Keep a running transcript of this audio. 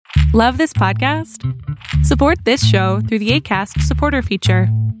Love this podcast? Support this show through the Acast supporter feature.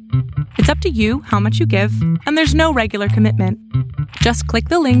 It's up to you how much you give, and there's no regular commitment. Just click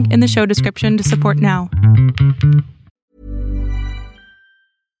the link in the show description to support now.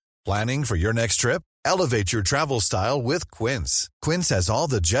 Planning for your next trip? Elevate your travel style with Quince. Quince has all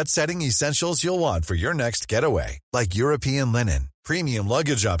the jet-setting essentials you'll want for your next getaway, like European linen, premium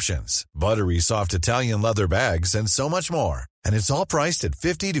luggage options, buttery soft Italian leather bags, and so much more. And it's all priced at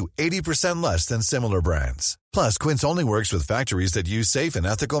 50 to 80% less than similar brands. Plus, Quince only works with factories that use safe and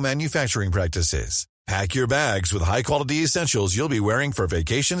ethical manufacturing practices. Pack your bags with high-quality essentials you'll be wearing for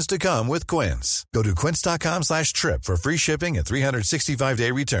vacations to come with Quince. Go to quince.com/trip for free shipping and 365-day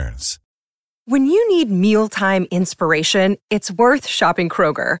returns. When you need mealtime inspiration, it's worth shopping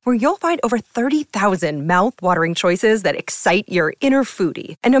Kroger, where you'll find over 30,000 mouth-watering choices that excite your inner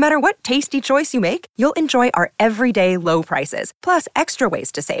foodie. And no matter what tasty choice you make, you'll enjoy our everyday low prices, plus extra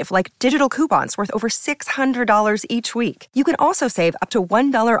ways to save, like digital coupons worth over $600 each week. You can also save up to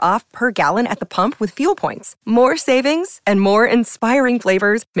 $1 off per gallon at the pump with fuel points. More savings and more inspiring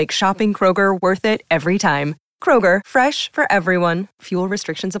flavors make shopping Kroger worth it every time. Kroger, fresh for everyone. Fuel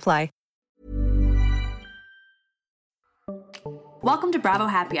restrictions apply. Welcome to Bravo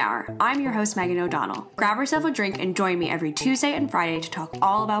Happy Hour. I'm your host, Megan O'Donnell. Grab yourself a drink and join me every Tuesday and Friday to talk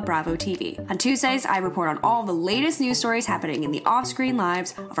all about Bravo TV. On Tuesdays, I report on all the latest news stories happening in the off-screen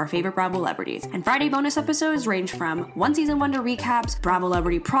lives of our favorite Bravo celebrities. And Friday bonus episodes range from one season wonder recaps, Bravo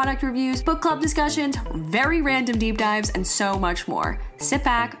celebrity product reviews, book club discussions, very random deep dives, and so much more. Sit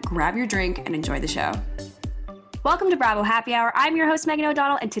back, grab your drink, and enjoy the show. Welcome to Bravo Happy Hour. I'm your host, Megan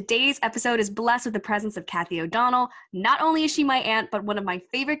O'Donnell, and today's episode is blessed with the presence of Kathy O'Donnell. Not only is she my aunt, but one of my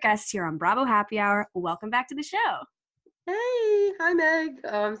favorite guests here on Bravo Happy Hour. Welcome back to the show. Hey, hi Meg.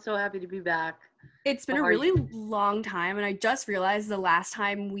 Oh, I'm so happy to be back. It's been a really long time, and I just realized the last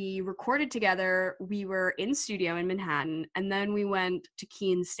time we recorded together, we were in studio in Manhattan, and then we went to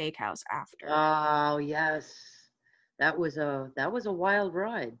Keen's Steakhouse after. Oh, yes. That was a wild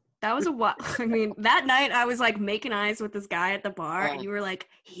ride. That was I mean, that night I was like making eyes with this guy at the bar, and you were like,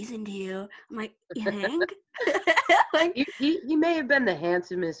 he's into you. I'm like, you think? Like, he may have been the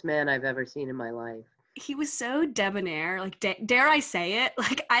handsomest man I've ever seen in my life. He was so debonair. Like, dare I say it?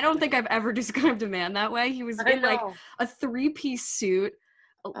 Like, I don't think I've ever described a man that way. He was in like a 3-piece suit.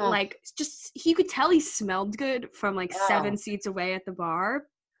 Like, just, you could tell he smelled good from like 7 seats away at the bar.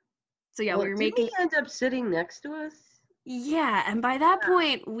 So yeah, we were making. Did he end up sitting next to us? Yeah, and by that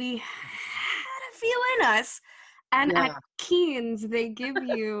point, we had a feel in us. And at Keen's, they give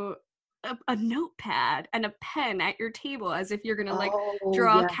you a notepad and a pen at your table as if you're going to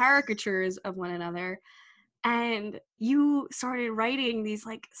draw caricatures of one another. And you started writing these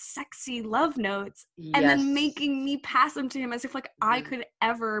like sexy love notes and then making me pass them to him as if like I could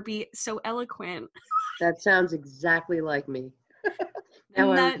ever be so eloquent. That sounds exactly like me.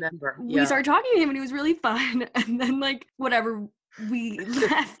 Now I remember. We started talking to him and it was really fun. And then like whatever, we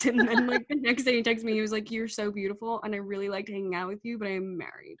left, and then like the next day he texted me, he was like, "You're so beautiful and I really liked hanging out with you, but I'm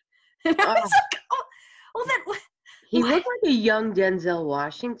married." And I was like, "Oh, well then." He looked like a young Denzel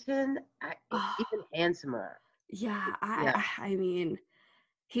Washington, even handsomer. Yeah, I mean,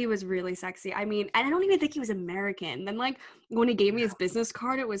 he was really sexy. I mean, and I don't even think he was American. Then like when he gave me his business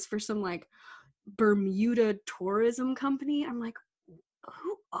card, it was for some like Bermuda tourism company. I'm like,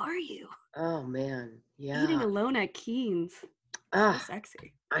 who are you? Oh man, yeah. Eating alone at Keen's. So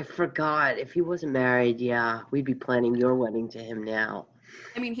sexy. I forgot. If he wasn't married, we'd be planning your wedding to him now.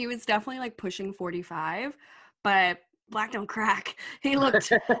 I mean, he was definitely like pushing 45, but black don't crack. He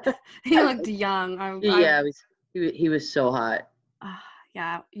looked young. He was so hot.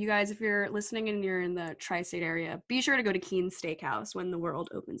 Yeah, you guys, if you're listening and you're in the tri-state area, be sure to go to Keen's Steakhouse when the world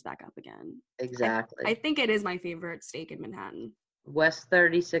opens back up again. Exactly. I think it is my favorite steak in Manhattan. West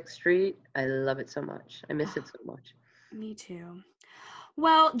 36th Street. I love it so much. I miss it so much. Me too.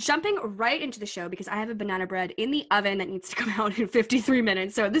 Well, jumping right into the show, because I have a banana bread in the oven that needs to come out in 53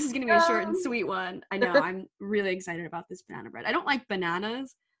 minutes. So this is going to be a short and sweet one. I know. I'm really excited about this banana bread. I don't like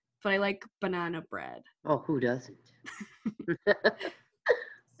bananas, but I like banana bread. Oh, who doesn't?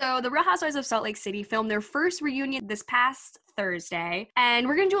 So the Real Housewives of Salt Lake City filmed their first reunion this past Thursday, and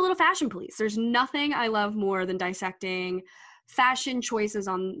we're going to do a little fashion police. There's nothing I love more than dissecting fashion choices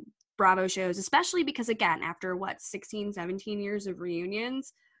on Bravo shows, especially because, again, after 16, 17 years of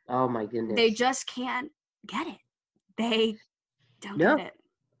reunions, oh my goodness, they just can't get it. They don't get it.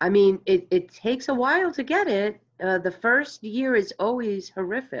 I mean, it takes a while to get it. The first year is always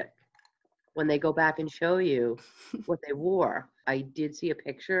horrific when they go back and show you what they wore. I did see a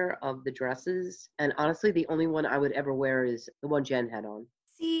picture of the dresses, and honestly, the only one I would ever wear is the one Jen had on.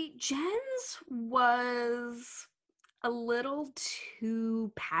 See, Jen's was a little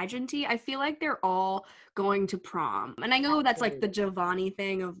too pageanty. I feel like they're all going to prom. And I know that's like the Giovanni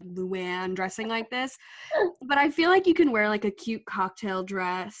thing of Luann dressing like this, but I feel like you can wear like a cute cocktail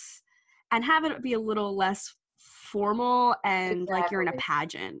dress and have it be a little less formal and like you're in a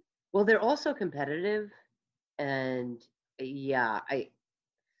pageant. Well, they're also competitive, and yeah, I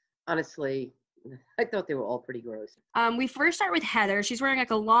honestly thought they were all pretty gross. We first start with Heather. She's wearing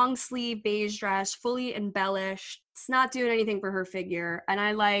like a long sleeve beige dress, fully embellished. It's not doing anything for her figure. And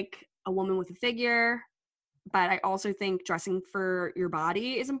I like a woman with a figure, but I also think dressing for your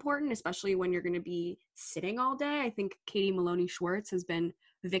body is important, especially when you're going to be sitting all day. I think Katie Maloney Schwartz has been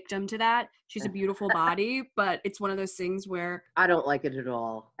victim to that. She's a beautiful body, but it's one of those things where I don't like it at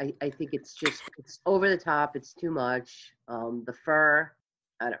all. I think it's over the top. It's too much. The fur,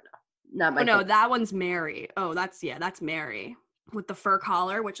 I don't know. Not my no, that one's Mary. Oh, that's Mary with the fur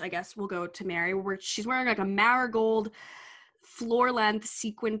collar, which I guess will go to Mary, where she's wearing like a marigold floor-length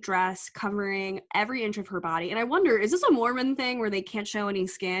sequin dress covering every inch of her body. And I wonder, is this a Mormon thing where they can't show any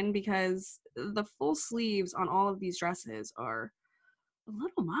skin? Because the full sleeves on all of these dresses are a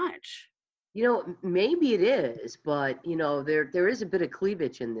little much. You know, maybe it is, but you know, there is a bit of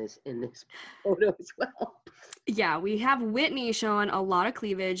cleavage in this photo as well. Yeah, we have Whitney showing a lot of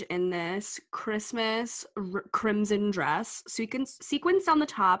cleavage in this Christmas crimson dress. Sequins on the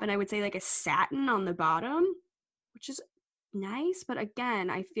top, and I would say like a satin on the bottom, which is nice. But again,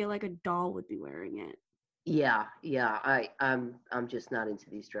 I feel like a doll would be wearing it. Yeah. I'm just not into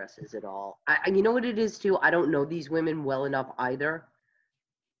these dresses at all. You know what it is too? I don't know these women well enough either.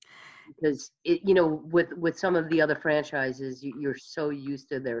 Because with some of the other franchises, you're so used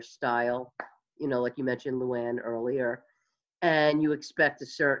to their style, like you mentioned Luann earlier, and you expect a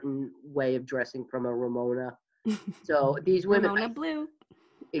certain way of dressing from a Ramona. So these women, Ramona Blue,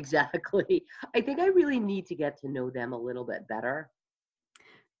 exactly. I think I really need to get to know them a little bit better.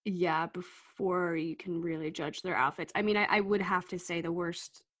 Yeah, before you can really judge their outfits. I mean, I would have to say the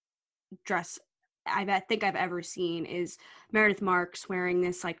worst dress I think I've ever seen is Meredith Marks wearing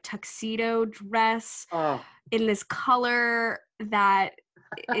this like tuxedo dress in this color that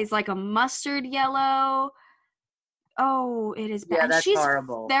is like a mustard yellow. Oh, it is bad. Yeah, that's she's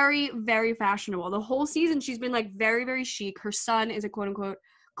horrible. Very, very fashionable. The whole season she's been like very, very chic. Her son is a quote unquote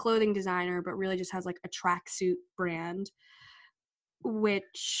clothing designer, but really just has like a tracksuit brand,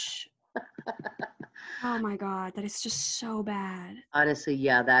 which oh my God, that is just so bad. Honestly,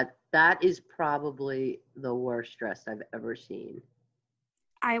 yeah, that is probably the worst dress I've ever seen.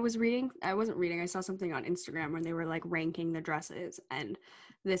 I saw something on Instagram where they were like ranking the dresses, and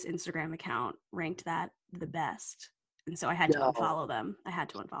this Instagram account ranked that the best. And so I had to unfollow them.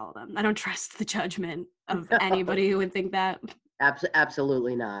 I don't trust the judgment of anybody who would think that.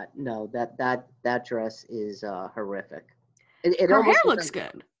 Absolutely not. No, that dress is horrific. Her hair looks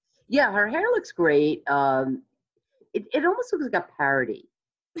good. Yeah, her hair looks great. It almost looks like a parody.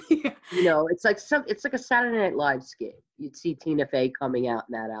 Yeah. It's like a Saturday Night Live skit. You'd see Tina Fey coming out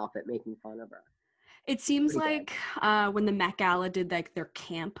in that outfit making fun of her. It seems like when the Met Gala did like their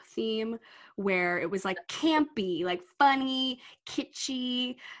camp theme, where it was like campy, like funny,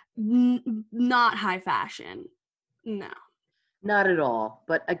 kitschy, not high fashion. No. Not at all.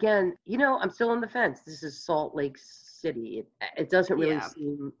 But again, I'm still on the fence. This is Salt Lake City. It doesn't really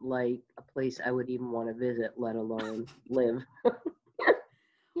seem like a place I would even want to visit, let alone live.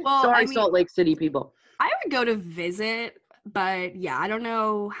 Well, sorry, Salt Lake City people. I would go to visit, but yeah, I don't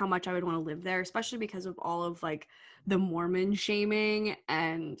know how much I would want to live there, especially because of all of like the Mormon shaming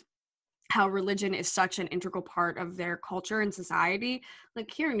and how religion is such an integral part of their culture and society.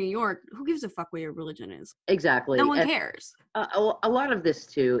 Like here in New York, who gives a fuck what your religion is? Exactly. No one cares. A lot of this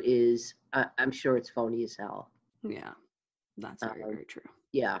too is, I'm sure it's phony as hell. Yeah, that's very, very true.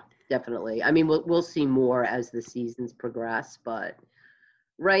 Yeah, definitely. I mean, we'll see more as the seasons progress, but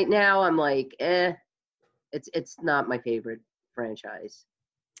right now I'm like, it's not my favorite franchise.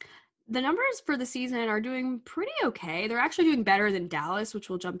 The numbers for the season are doing pretty okay. They're actually doing better than Dallas, which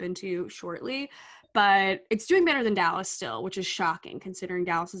we'll jump into shortly. But it's doing better than Dallas still, which is shocking considering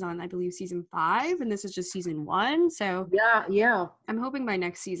Dallas is on, I believe, season 5, and this is just season 1. So yeah. I'm hoping by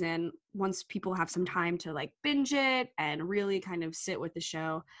next season, once people have some time to like binge it and really kind of sit with the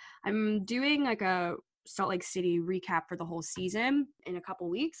show, I'm doing like a Salt Lake City recap for the whole season in a couple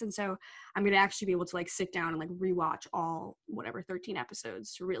weeks, and so I'm gonna actually be able to like sit down and like rewatch all 13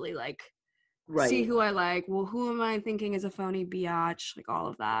 episodes to really like see who I like. Well, who am I thinking is a phony biatch? Like all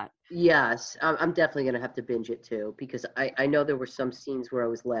of that. Yes, I'm definitely gonna have to binge it too, because I know there were some scenes where I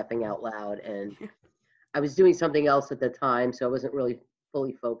was laughing out loud, and I was doing something else at the time, so I wasn't really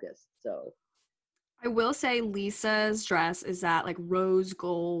fully focused. So I will say Lisa's dress is that like rose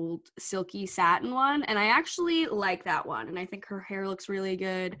gold silky satin one, and I actually like that one, and I think her hair looks really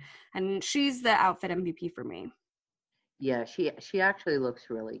good, and she's the outfit MVP for me. yeah, she actually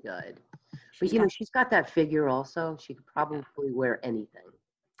looks really good. But She's got, she's got that figure also. She could probably wear anything.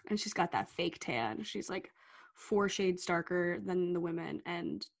 and she's got that fake tan. She's like 4 shades darker than the women,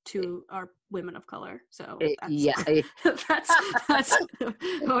 and 2 are women of color. So that's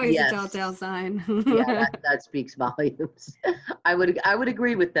always a Yes. telltale sign. Yeah, that speaks volumes. I would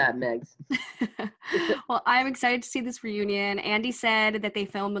agree with that, Megs. Well, I'm excited to see this reunion. Andy said that they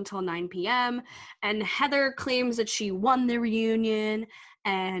filmed until 9 p.m. and Heather claims that she won the reunion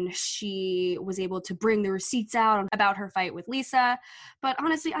and she was able to bring the receipts out about her fight with Lisa. But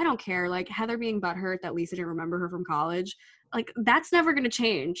honestly, I don't care. Like, Heather being butthurt that Lisa didn't remember her from college, like, that's never going to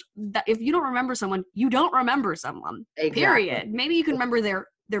change. That if you don't remember someone, you don't remember someone. Exactly. Period. Maybe you can remember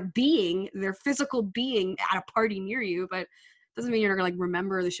their physical being at a party near you, but doesn't mean you're gonna like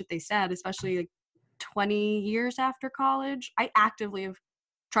remember the shit they said, especially like 20 years after college. I actively have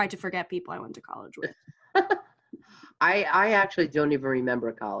tried to forget people I went to college with. I actually don't even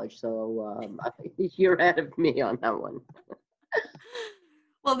remember college, so you're ahead of me on that one.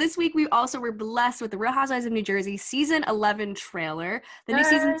 Well, this week we also were blessed with the Real Housewives of New Jersey season 11 trailer. The new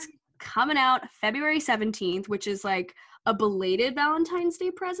season's coming out February 17th, which is like a belated Valentine's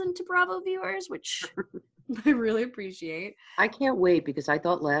Day present to Bravo viewers, which I really appreciate. I can't wait because I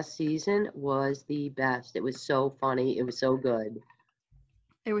thought last season was the best. It was so funny. It was so good.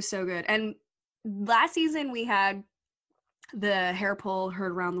 It was so good. And last season we had the hair pull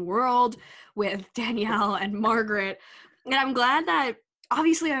heard around the world with Danielle and Margaret. And I'm glad that,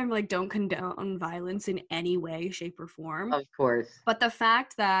 obviously, I'm like, don't condone violence in any way, shape, or form. Of course. But the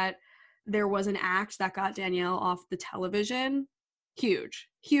fact that there was an act that got Danielle off the television, huge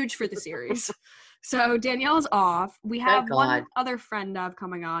for the series. So Danielle's off. We have one other friend of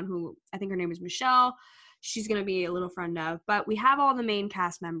coming on who I think her name is Michelle. She's going to be a little friend of, but we have all the main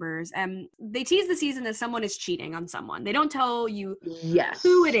cast members, and they tease the season that someone is cheating on someone. They don't tell you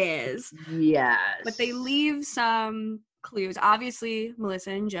who it is. Yes. But they leave some clues. Obviously,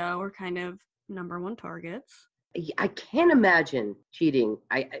 Melissa and Joe are kind of number one targets. I can't imagine cheating.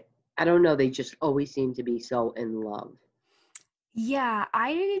 I don't know. They just always seem to be so in love. Yeah,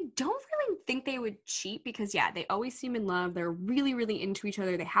 I don't really think they would cheat because, yeah, they always seem in love. They're really, really into each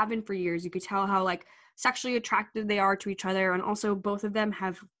other. They have been for years. You could tell how, like, sexually attracted they are to each other. And also, both of them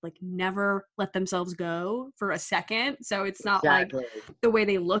have, like, never let themselves go for a second. So it's not like the way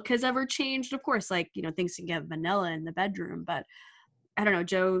they look has ever changed. Of course, like, you know, things can get vanilla in the bedroom. But I don't know.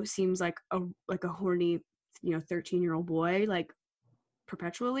 Joe seems like a horny, 13-year-old boy, like,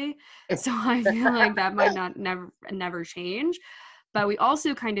 perpetually. So I feel like that might not never change. But we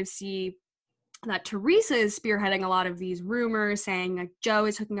also kind of see that Teresa is spearheading a lot of these rumors saying like Joe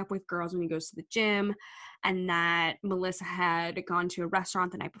is hooking up with girls when he goes to the gym, and that Melissa had gone to a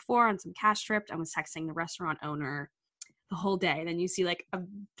restaurant the night before on some cash trip and was texting the restaurant owner the whole day. And then you see like a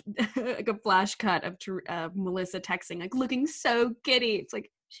flash cut of Melissa texting, like looking so giddy. It's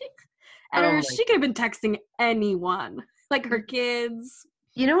like she could have been texting anyone, like her kids.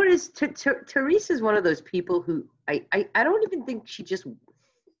 You know what it is? Teresa's one of those people who I don't even think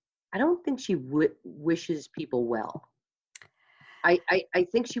I don't think she wishes people well. I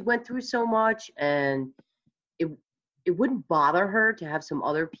think she went through so much, and it wouldn't bother her to have some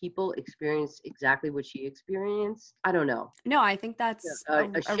other people experience exactly what she experienced. I don't know. No, I think that's a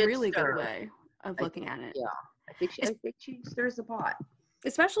really good way of looking at it. Yeah, I think she stirs the pot.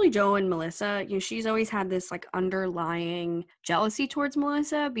 Especially Joe and Melissa, she's always had this like underlying jealousy towards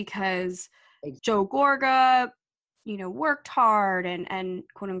Melissa because Joe Gorga, worked hard and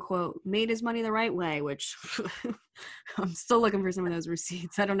quote unquote made his money the right way, which I'm still looking for some of those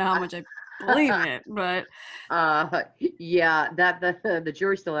receipts. I don't know how much I believe it, but yeah, that the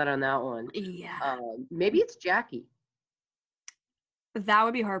jury's still out on that one. Yeah, maybe it's Jackie. That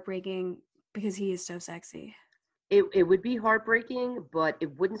would be heartbreaking because he is so sexy. It would be heartbreaking, but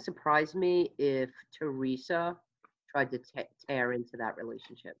it wouldn't surprise me if Teresa tried to tear into that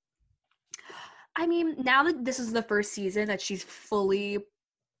relationship. I mean, now that this is the first season that she's fully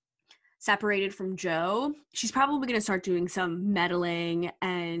separated from Joe, she's probably going to start doing some meddling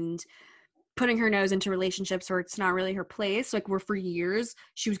and putting her nose into relationships where it's not really her place. Like, where for years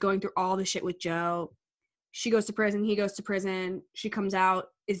she was going through all the shit with Joe. She goes to prison, he goes to prison, she comes out,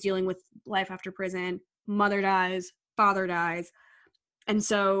 is dealing with life after prison. Mother dies, father dies. And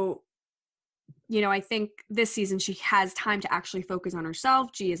so, I think this season she has time to actually focus on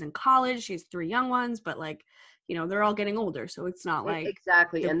herself. She is in college. She has 3 young ones, but like they're all getting older, so it's not like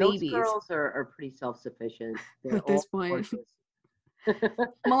exactly. And babies. Those girls are pretty self-sufficient. They're at this point.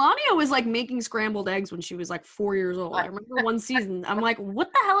 Melania was like making scrambled eggs when she was like 4 years old. I remember one season, I'm like,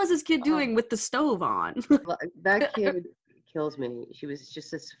 what the hell is this kid doing with the stove on? That kid kills me. She was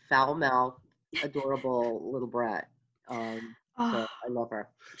just this foul-mouthed, adorable little brat. So I love her.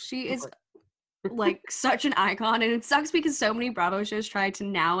 She is like such an icon, and it sucks because so many Bravo shows try to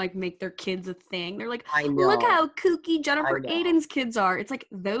now like make their kids a thing. They're like, look how kooky Jennifer Aydin's kids are. It's like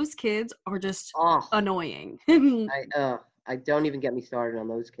those kids are just annoying. I don't even get me started on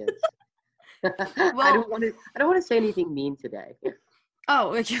those kids. I don't want to say anything mean today.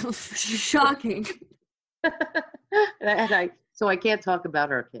 Oh, shocking. So I can't talk about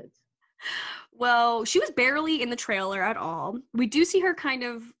her kids. Well, she was barely in the trailer at all. We do see her kind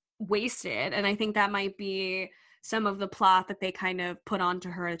of wasted, and I think that might be some of the plot that they kind of put onto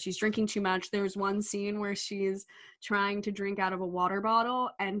her, that she's drinking too much. There was one scene where she's trying to drink out of a water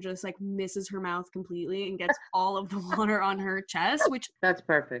bottle and just like misses her mouth completely and gets all of the water on her chest, which that's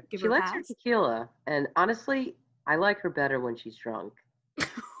perfect. She likes her tequila, and honestly, I like her better when she's drunk.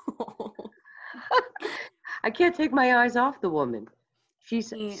 I can't take my eyes off the woman.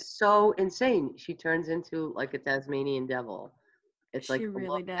 She's so insane. She turns into like a Tasmanian devil. It's like, she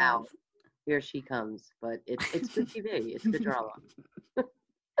really does. Out. Here she comes, but it's good TV. It's good drama.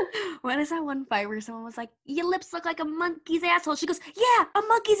 What is that one fight where someone was like, your lips look like a monkey's asshole? She goes, yeah, a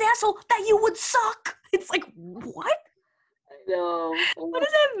monkey's asshole that you would suck. It's like, what? I know. What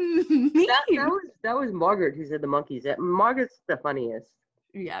does that mean? That was Margaret who said the monkeys. Margaret's the funniest.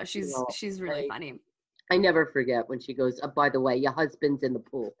 Yeah, she's really funny. I never forget when she goes, by the way, your husband's in the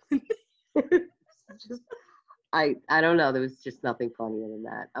pool. I don't know. There was just nothing funnier than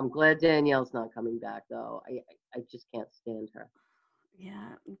that. I'm glad Danielle's not coming back, though. I just can't stand her. Yeah,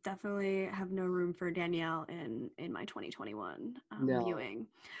 definitely have no room for Danielle in my 2021 viewing.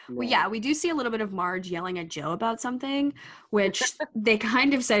 No. Well, yeah, we do see a little bit of Marge yelling at Joe about something, which they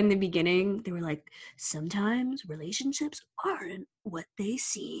kind of said in the beginning. They were like, sometimes relationships aren't what they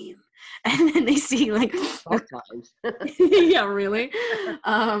seem. And then they see like sometimes. Yeah, really.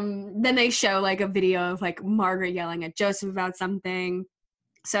 Then they show like a video of like Margaret yelling at Joseph about something.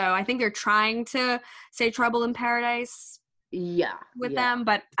 So I think they're trying to say Trouble in Paradise with them,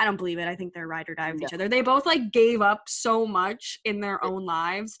 but I don't believe it. I think they're ride or die with each other. They both like gave up so much in their own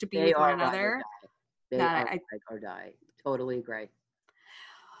lives to be with one another. They are ride or die. Totally agree.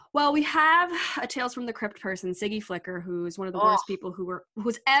 Well, we have a Tales from the Crypt person, Siggy Flicker, who's one of the worst people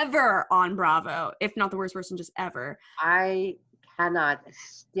who's ever on Bravo, if not the worst person just ever. I cannot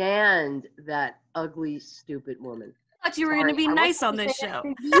stand that ugly, stupid woman. I thought you were going to be nice on this show.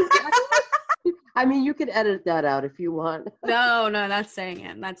 I mean, you could edit that out if you want. No, that's saying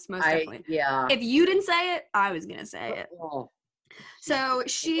it. That's most definitely. Yeah. If you didn't say it, I was going to say it. So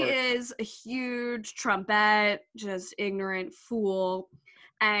she is a huge Trumpette, just ignorant fool.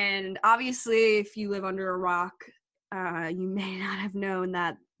 And obviously, if you live under a rock, you may not have known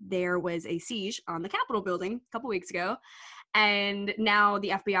that there was a siege on the Capitol building a couple weeks ago. And now the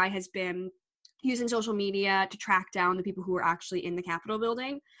FBI has been using social media to track down the people who were actually in the Capitol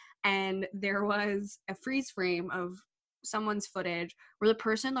building. And there was a freeze frame of someone's footage where the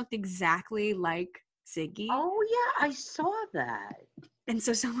person looked exactly like Siggy. Oh, yeah, I saw that. And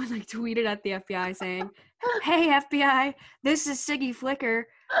so someone like tweeted at the FBI saying, hey, FBI, this is Siggy Flicker.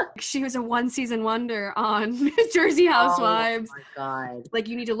 She was a one-season wonder on Jersey Housewives. Oh, my God. Like,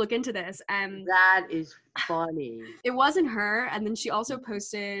 you need to look into this. And that is funny. It wasn't her. And then she also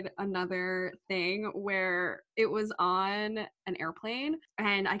posted another thing where it was on an airplane.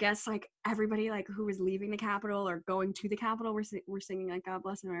 And I guess, like, everybody, like, who was leaving the Capitol or going to the Capitol were singing, like, God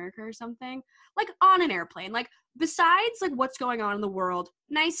Bless America or something. Like, on an airplane. Like, besides, like, what's going on in the world,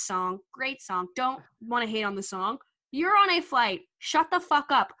 nice song, great song. Don't want to hate on the song. You're on a flight. Shut the fuck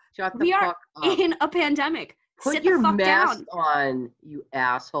up. We are in a pandemic. Put your mask on, you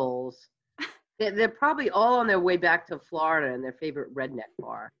assholes. They're probably all on their way back to Florida in their favorite redneck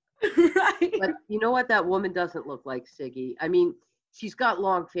bar. Right. But you know what? That woman doesn't look like Siggy. I mean, she's got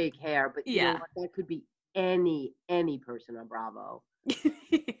long fake hair, but you know what? That could be any person on Bravo.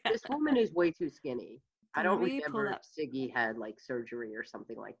 This woman is way too skinny. I don't remember if Siggy had like surgery or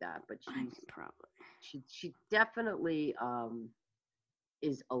something like that, but she definitely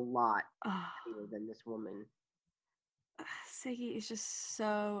is a lot bigger than this woman. Siggy is just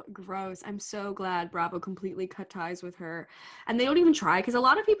so gross. I'm so glad Bravo completely cut ties with her. And they don't even try, because a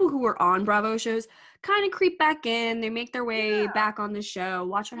lot of people who were on Bravo shows kind of creep back in. They make their way back on the show,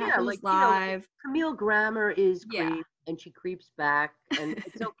 watch what happens like, live. Camille Grammer is creep, and she creeps back, and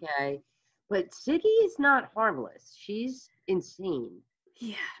it's okay. But Siggy is not harmless. She's insane.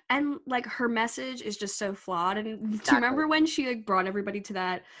 Yeah, and like her message is just so flawed. And Exactly. do you remember when she like brought everybody to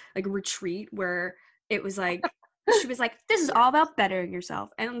that like retreat where it was like she was like, "This is all about bettering yourself,"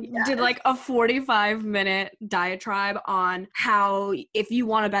 and did like a 45-minute diatribe on how if you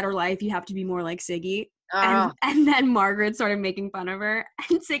want a better life, you have to be more like Siggy. And then Margaret started making fun of her,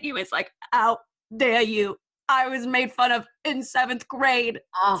 and Siggy was like, "How dare you? I was made fun of in 7th grade."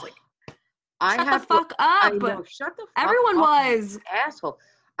 Like, shut the fuck up. I know, shut the fuck Everyone up, was. Asshole.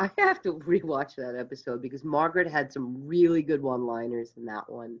 I have to rewatch that episode because Margaret had some really good one-liners in that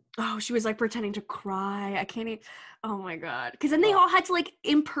one. Oh, she was like pretending to cry. I can't even. Oh my god. Because then they all had to like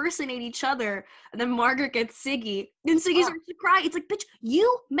impersonate each other. And then Margaret gets Siggy. And Siggy starts to cry. It's like, bitch,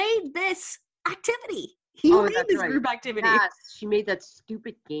 you made this activity. You made this group activity. Yes, she made that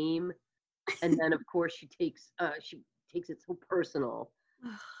stupid game. And then, of course, she takes it so personal.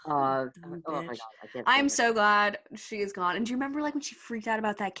 Oh my god! I'm so glad she is gone. And do you remember like when she freaked out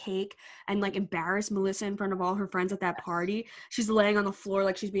about that cake and like embarrassed Melissa in front of all her friends at that party? She's laying on the floor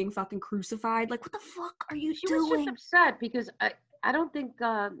like she's being fucking crucified. Like, what the fuck are you doing? She was just upset because I don't think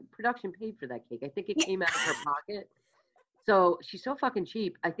production paid for that cake. I think it came out of her pocket. So she's so fucking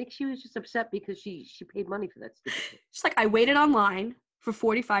cheap. I think she was just upset because she paid money for that stupid cake. She's like, I waited online for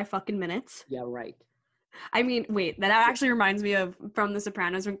 45 fucking minutes. Yeah, right. I mean, wait, that actually reminds me of from The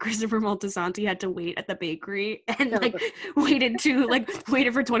Sopranos when Christopher Moltisanti had to wait at the bakery and like waited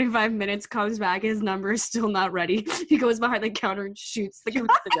for 25 minutes, comes back, his number is still not ready. He goes behind the counter and shoots the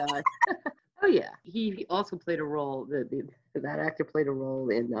guy. Oh yeah, he also played a role. That actor played a role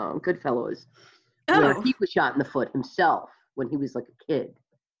in Goodfellas. Where he was shot in the foot himself when he was like a kid.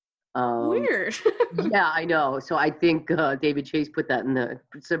 Weird. Yeah, I know. So I think David Chase put that in the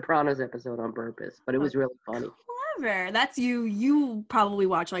Sopranos episode on purpose, but it was really funny. Clever. That's you. You probably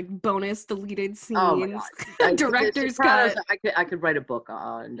watch like bonus deleted scenes. Oh my God. Director's cut. I could write a book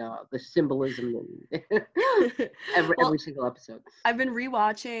on the symbolism in every single episode. I've been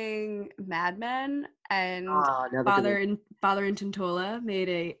rewatching Mad Men, and Father Intantola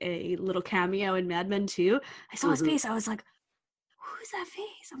made a little cameo in Mad Men 2. I saw his face. I was like, who's that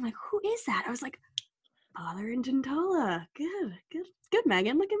face? I'm like, who is that? I was like, Father Intantola. Good,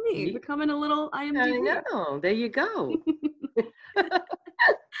 Megan. Look at me becoming a little IMDb. I know. There you go.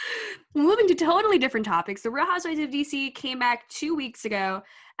 Moving to totally different topics. The Real Housewives of DC came back 2 weeks ago,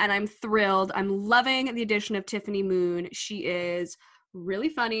 and I'm thrilled. I'm loving the addition of Tiffany Moon. She is really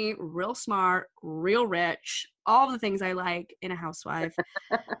funny, real smart, real rich, all the things I like in a housewife.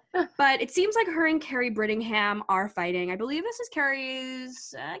 But it seems like her and Carrie Brittingham are fighting. I believe this is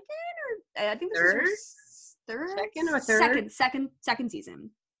Carrie's second season.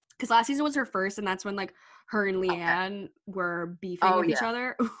 Because last season was her first, and that's when like her and Leanne were beefing with each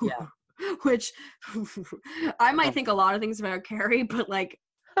other. Yeah. Which I might think a lot of things about Carrie, but like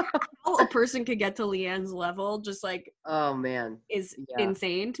how a person could get to Leanne's level just like is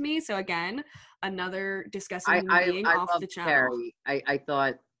insane to me. So again, another discussing being off the channel. Carrie. I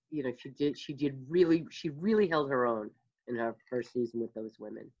thought, you know, she really held her own in her first season with those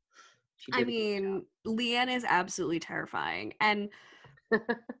women. I mean, Leanne is absolutely terrifying, and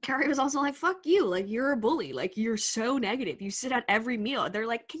Carrie was also like, fuck you, like you're a bully, like you're so negative, you sit at every meal. They're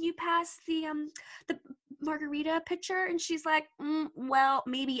like, can you pass the margarita pitcher? And she's like, well,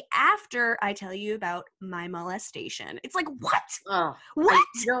 maybe after I tell you about my molestation. It's like, what? What?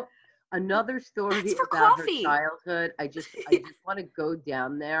 Another story about coffee. Her childhood. I just want to go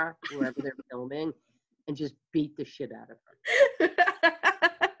down there wherever they're filming and just beat the shit out of her.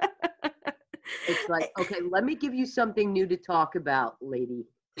 It's like, okay, let me give you something new to talk about, lady.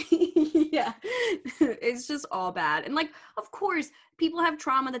 Yeah, it's just all bad. And like, of course, people have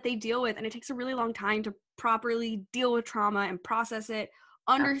trauma that they deal with, and it takes a really long time to properly deal with trauma and process it.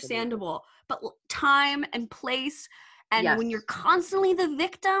 Understandable. Absolutely. But time and place, and when you're constantly the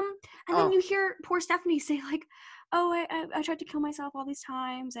victim, and then you hear poor Stephanie say like, oh, I tried to kill myself all these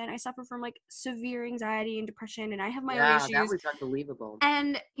times, and I suffer from like severe anxiety and depression, and I have my own issues. That was unbelievable.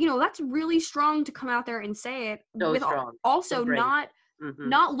 And you know, that's really strong to come out there and say it. So strong. Also, not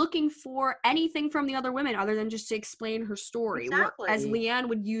looking for anything from the other women other than just to explain her story. Exactly. As Leanne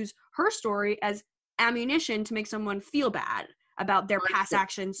would use her story as ammunition to make someone feel bad about their past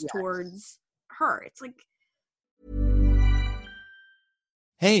actions towards her. It's like,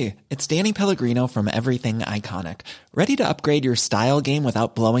 Hey, it's Danny Pellegrino from Everything Iconic. Ready to upgrade your style game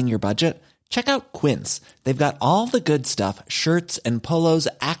without blowing your budget? Check out Quince. They've got all the good stuff, shirts and polos,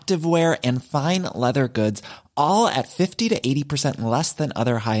 activewear, and fine leather goods, all at 50 to 80% less than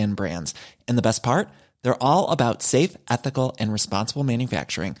other high-end brands. And the best part? They're all about safe, ethical, and responsible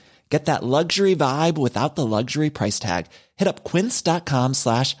manufacturing. Get that luxury vibe without the luxury price tag. Hit up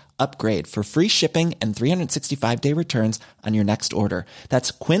quince.com/upgrade for free shipping and 365-day returns on your next order.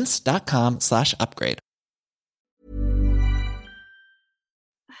 That's quince.com/upgrade.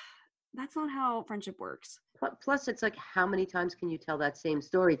 That's not how friendship works. Plus, it's like, how many times can you tell that same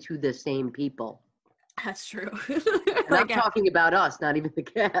story to the same people? That's true. And I'm talking about us, not even the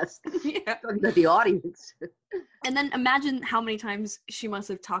cast. Yeah. I'm talking about the audience. And then imagine how many times she must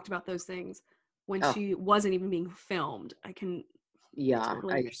have talked about those things when she wasn't even being filmed. I can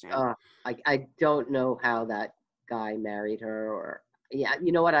totally understand. I don't know how that guy married her, or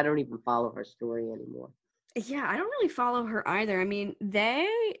you know what? I don't even follow her story anymore. Yeah, I don't really follow her either. I mean,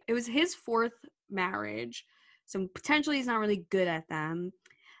 it was his fourth marriage, so potentially he's not really good at them.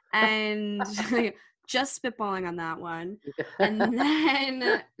 And just spitballing on that one. And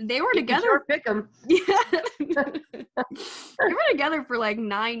then they were together. Sure pick 'em. Yeah. They were together for like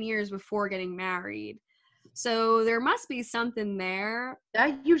 9 years before getting married. So there must be something there.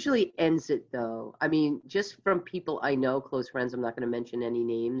 That usually ends it, though. I mean, just from people I know, close friends, I'm not going to mention any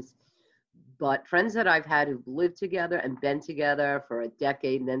names, but friends that I've had who've lived together and been together for a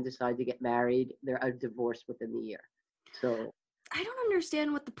decade and then decide to get married, they're divorced within the year. So I don't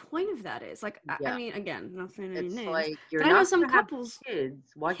understand what the point of that is. Like, Yeah. I mean, again, not saying any it's names. like, you're but I know not some gonna have couples.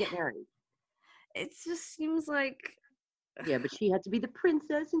 kids. Why get married? It just seems like Yeah, but she had to be the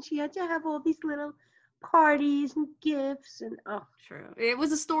princess, and she had to have all these little parties and gifts, and true. It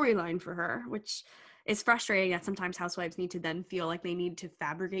was a storyline for her, which is frustrating that sometimes housewives need to then feel like they need to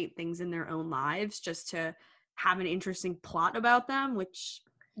fabricate things in their own lives just to have an interesting plot about them, which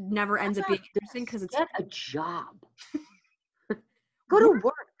never ends up being interesting because it's get a job. Go to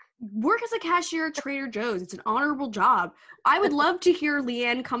work. Work as a cashier at Trader Joe's. It's an honorable job. I would love to hear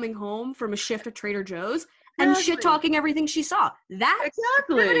Leanne coming home from a shift at Trader Joe's and shit-talking everything she saw. That's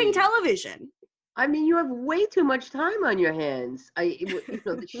riveting television. I mean, you have way too much time on your hands.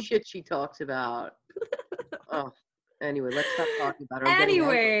 The shit she talks about. Anyway, let's stop talking about her.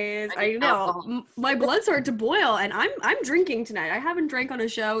 Anyways, I know my blood started to boil, and I'm drinking tonight. I haven't drank on a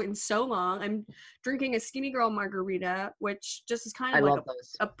show in so long. I'm drinking a Skinny Girl margarita, which just is kind of like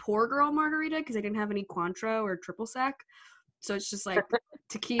a poor girl margarita because I didn't have any Cointreau or triple sec. So it's just like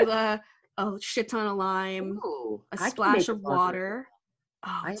tequila, a shit ton of lime, a splash of water.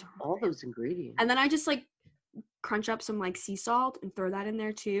 I have all those ingredients. And then I just like crunch up some like sea salt and throw that in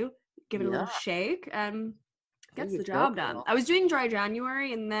there too. Give it a little shake and gets the job done. I was doing dry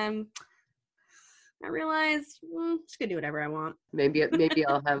January and then I realized I'm just gonna do whatever I want. Maybe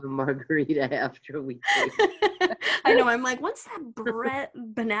I'll have a margarita after we take. I know. I'm like, once that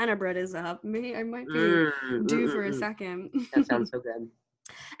banana bread is up, maybe I might be due for a second. That sounds so good.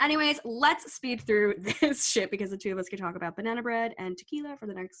 Anyways, let's speed through this shit because the two of us could talk about banana bread and tequila for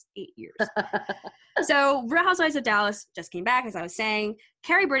the next 8 years. So, Real Housewives of Dallas just came back, as I was saying.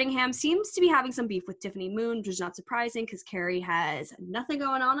 Carrie Brittingham seems to be having some beef with Tiffany Moon, which is not surprising because Carrie has nothing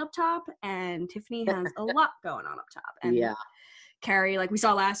going on up top and Tiffany has a lot going on up top. And Carrie, like we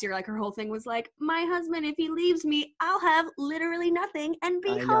saw last year, like her whole thing was like, my husband, if he leaves me, I'll have literally nothing and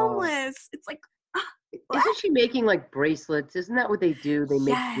be homeless. It's like, isn't she making like bracelets? Isn't that what they do? They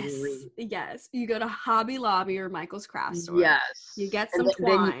make jewelry. Yes. You go to Hobby Lobby or Michael's Craft Store. Yes. You get some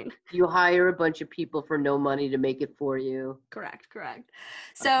twine. Then you hire a bunch of people for no money to make it for you. Correct.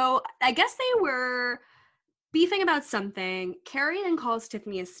 So I guess they were beefing about something. Carrie then calls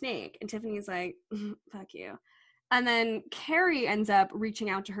Tiffany a snake, and Tiffany's like, fuck you. And then Carrie ends up reaching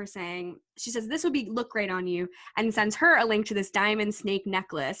out to her saying, she says, this would look great on you, and sends her a link to this diamond snake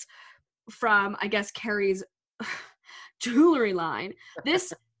necklace from, I guess, Carrie's jewelry line.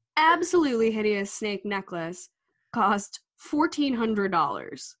 This absolutely hideous snake necklace cost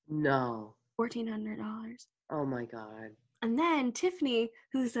 $1,400. No. $1,400. Oh my God. And then Tiffany,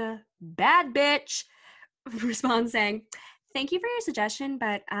 who's a bad bitch, responds saying, thank you for your suggestion,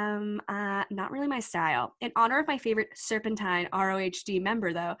 but not really my style. In honor of my favorite Serpentine ROHD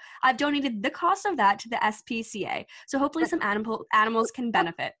member, though, I've donated the cost of that to the SPCA, so hopefully some animals can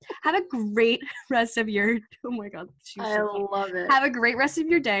benefit. Have a great rest of your... Oh my God. I love it. Have a great rest of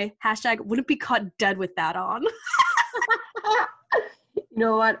your day. # wouldn't be caught dead with that on. You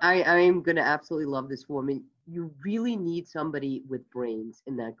know what? I'm going to absolutely love this woman. You really need somebody with brains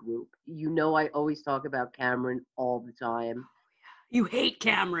in that group. You know, I always talk about Cameron all the time. You hate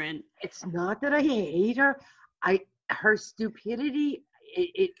Cameron. It's not that I hate her. Her stupidity,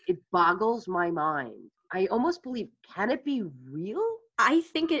 it boggles my mind. I almost believe, can it be real? I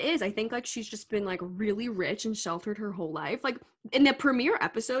think it is. I think like she's just been like really rich and sheltered her whole life. Like in the premiere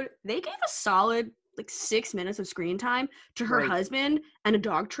episode, they gave a solid like 6 minutes of screen time to her husband and a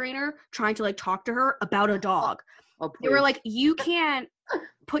dog trainer trying to like talk to her about a dog. They were like, you can't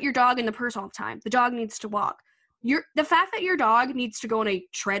put your dog in the purse all the time. The dog needs to walk. The fact that your dog needs to go on a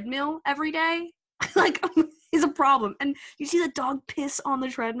treadmill every day, like, is a problem. And you see the dog piss on the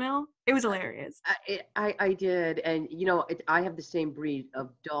treadmill. It was hilarious. I did, and you know, I have the same breed of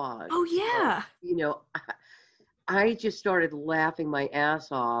dog. Oh yeah. You know, I just started laughing my ass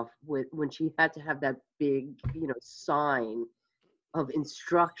off when she had to have that big, you know, sign of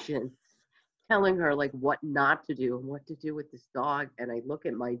instruction telling her like what not to do and what to do with this dog. And I look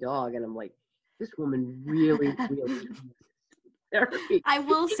at my dog and I'm like, this woman really needs therapy. I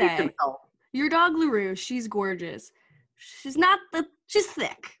will say, your dog LaRue, she's gorgeous. She's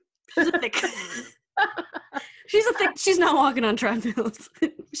thick. She's thick. She's not walking on treadmills.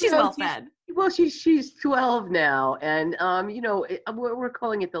 She's well fed. Well, she's 12 now, and you know, we're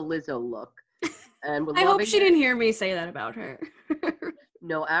calling it the Lizzo look. And I hope she didn't hear me say that about her.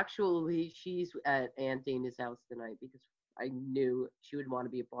 No, actually, she's at Aunt Dana's house tonight because I knew she would want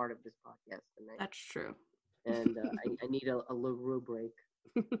to be a part of this podcast tonight. That's true. And I need a LaRue break.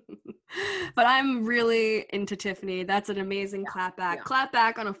 But I'm really into Tiffany. That's an amazing clapback. Yeah.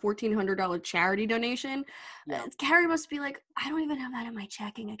 Clapback on a $1,400 charity donation. Yeah. Carrie must be like, I don't even have that in my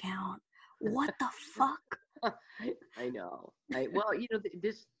checking account. What the fuck? I know. Well, you know,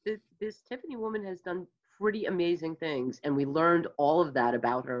 this Tiffany woman has done pretty amazing things, and we learned all of that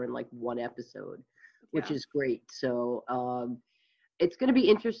about her in like one episode, which is great. So it's going to be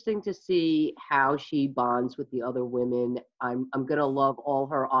interesting to see how she bonds with the other women. I'm going to love all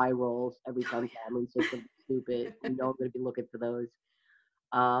her eye rolls every time Cameron says something stupid. You know, I'm going to be looking for those.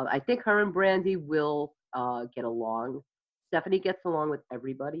 I think her and Brandy will get along. Stephanie gets along with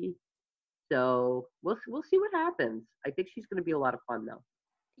everybody. So we'll see what happens. I think she's going to be a lot of fun, though.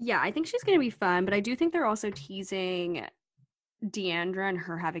 Yeah, I think she's going to be fun, but I do think they're also teasing Deandra and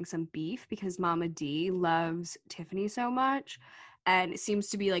her having some beef because Mama D loves Tiffany so much, and it seems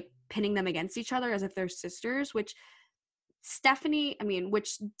to be like pinning them against each other as if they're sisters, which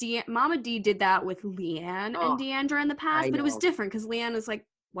Mama D did that with Leanne and Deandra in the past, but it was different because Leanne is like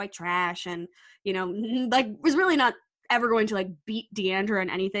white trash and, you know, like was really not ever going to like beat Deandra in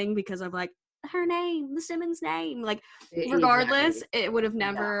anything because of like her name, the Simmons name. Like, regardless, it would have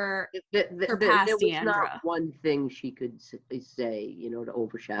never surpassed there was Deandra. Not one thing she could say, you know, to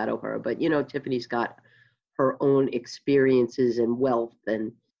overshadow her. But, you know, Tiffany's got her own experiences and wealth,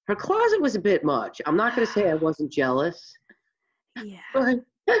 and her closet was a bit much. I'm not going to say I wasn't jealous. Yeah. But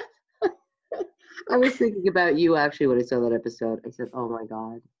I was thinking about you, actually, when I saw that episode. I said, oh, my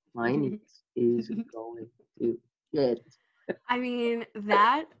God, my niece is going to shit. I mean,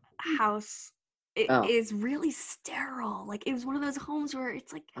 that house is really sterile. Like, it was one of those homes where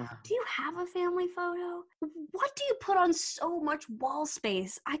it's like, do you have a family photo? What do you put on so much wall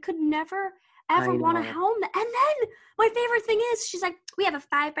space? I could never ever want a home. And then my favorite thing is she's like, we have a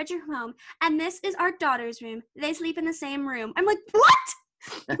 5-bedroom home and this is our daughter's room. They sleep in the same room. I'm like, what?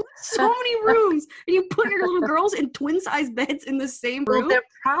 So many rooms, and you put your little girls in twin-sized beds in the same room. Well, they're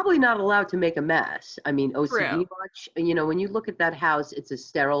probably not allowed to make a mess. I mean, OCD much. You know, when you look at that house, it's as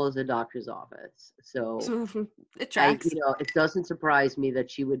sterile as a doctor's office. So it tracks. You know, it doesn't surprise me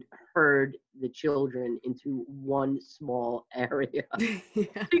that she would herd the children into one small area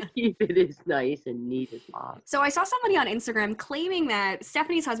to keep it as nice and neat as possible. So I saw somebody on Instagram claiming that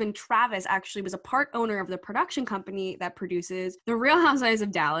Stephanie's husband Travis actually was a part owner of the production company that produces The Real Housewives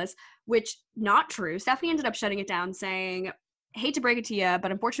of Dallas, which not true. Stephanie ended up shutting it down, saying, hate to break it to you,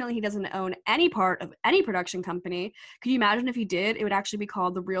 but unfortunately he doesn't own any part of any production company. Could you imagine if he did? It would actually be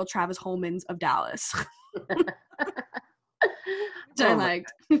called The Real Travis Holmans of Dallas. Which I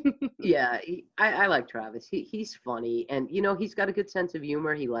liked. Yeah, I like Travis. He's funny, and you know, he's got a good sense of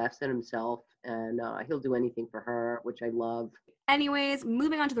humor. He laughs at himself, and he'll do anything for her, which I love. Anyways,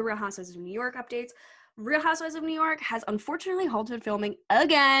 moving on to the Real Housewives of New York updates. Real Housewives of New York has unfortunately halted filming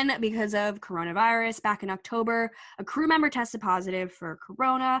again because of coronavirus. Back in October, a crew member tested positive for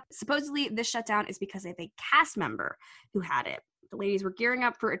corona. Supposedly, this shutdown is because of a cast member who had it. The ladies were gearing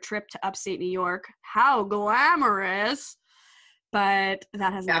up for a trip to upstate New York. How glamorous! But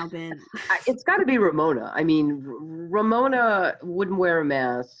that has now been... It's got to be Ramona. I mean, Ramona wouldn't wear a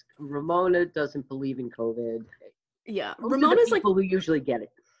mask. Ramona doesn't believe in COVID. Yeah, Ramona's like people who usually get it.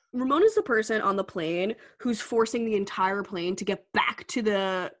 Ramona's the person on the plane who's forcing the entire plane to get back to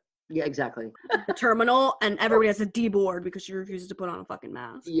the the terminal, and everybody has to deboard because she refuses to put on a fucking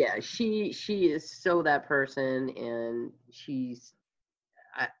mask. Yeah, she is so that person, and she's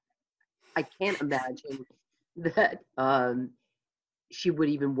I can't imagine that she would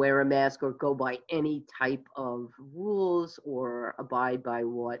even wear a mask or go by any type of rules or abide by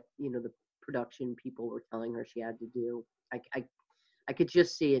what, the production people were telling her she had to do. I could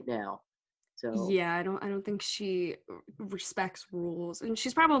just see it now. So Yeah, I don't think she respects rules. And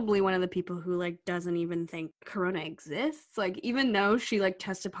she's probably one of the people who like doesn't even think corona exists. Like even though she like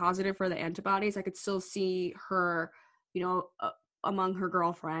tested positive for the antibodies, I could still see her, among her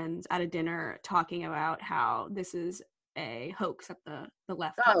girlfriends at a dinner talking about how this is a hoax that the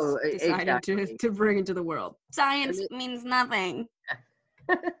left has decided exactly. to bring into the world. Science means nothing.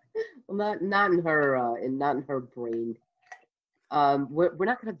 Well, not in her brain. We're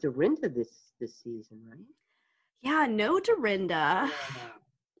not gonna have Dorinda this season, right? Yeah, no Dorinda.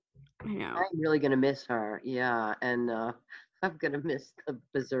 Yeah. I know. I'm really gonna miss her. Yeah, and I'm gonna miss the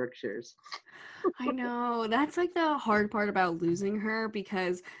Berserkers. I know. That's like the hard part about losing her,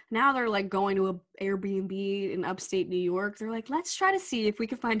 because now they're like going to a Airbnb in upstate New York. They're like, let's try to see if we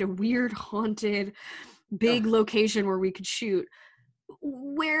can find a weird haunted big location where we could shoot,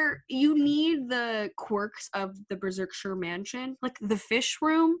 where you need the quirks of the Berserkshire mansion, like the fish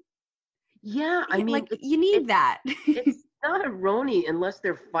room. Yeah, I mean, like you need that. It's not a Roni unless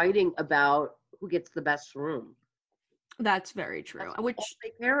they're fighting about who gets the best room. That's very true. That's Which all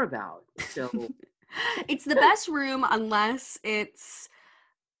they care about. So it's the best room unless it's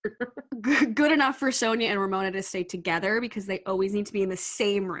good enough for Sonia and Ramona to stay together, because they always need to be in the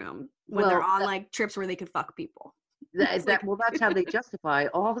same room when they're on like trips where they could fuck people. That's how they justify.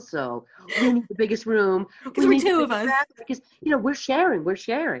 Also, we need the biggest room. Because we're two of us. Because we're sharing.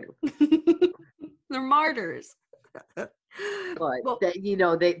 They're martyrs. But well,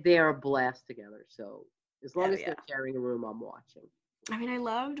 they are a blast together. So as long as they're yeah. sharing a room, I'm watching. I mean, I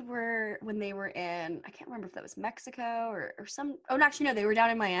loved when they were in, I can't remember if that was Mexico or some, oh, no, actually, no, they were down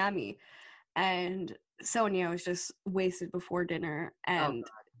in Miami, and Sonia was just wasted before dinner, and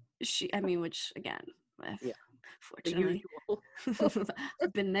which, again, fortunately,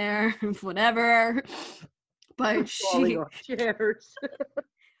 I've been there, whatever, but she, chairs.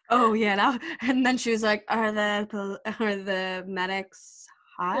 oh, yeah, and then she was like, are the medics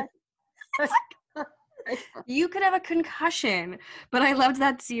hot? You could have a concussion. But I loved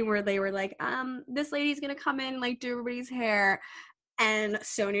that scene where they were like, this lady's gonna come in, like, do everybody's hair, and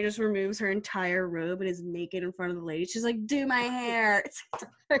Sonia just removes her entire robe and is naked in front of the lady. She's like, do my hair.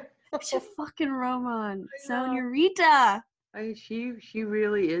 It's a fucking Roman. Sonia Rita. She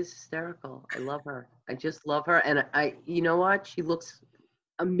really is hysterical. I love her. I just love her. And you know what? She looks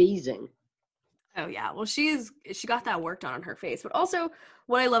amazing. Oh yeah, well she got that work done on her face. But also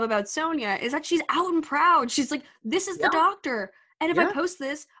what I love about Sonia is that she's out and proud. She's like, this is the doctor, and if I post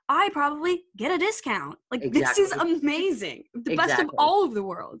this, I probably get a discount. Like This is amazing. The best of all of the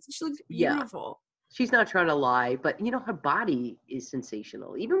worlds. She looks beautiful. She's not trying to lie, but her body is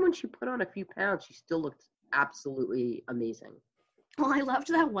sensational. Even when she put on a few pounds, she still looked absolutely amazing. Well, I loved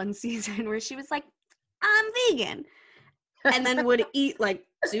that one season where she was like, I'm vegan, and then would eat like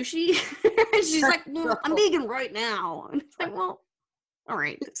sushi. She's like, well, I'm vegan right now. And it's like, well, all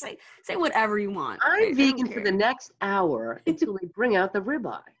right, say whatever you want. I'm vegan for the next hour until they bring out the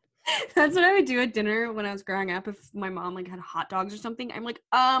ribeye. That's what I would do at dinner when I was growing up. If my mom like had hot dogs or something, I'm like,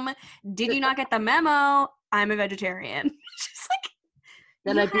 did you not get the memo? I'm a vegetarian. She's like,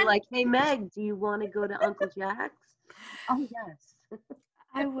 then I'd be like, hey Meg, do you want to go to Uncle Jack's? Oh yes.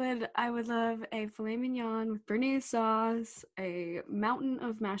 I would love a filet mignon with béarnaise sauce, a mountain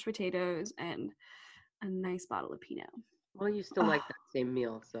of mashed potatoes, and a nice bottle of Pinot. Well, you still like that same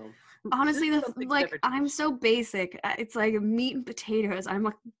meal, so. Honestly, I'm so basic. It's like meat and potatoes. I'm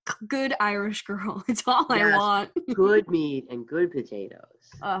a good Irish girl. It's all I want. Good meat and good potatoes.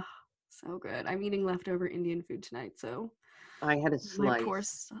 Oh, so good. I'm eating leftover Indian food tonight, so. I had a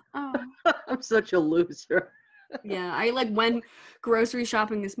slice. Oh. I'm such a loser. Yeah, I went grocery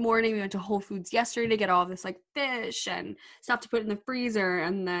shopping this morning. We went to Whole Foods yesterday to get all this fish and stuff to put in the freezer.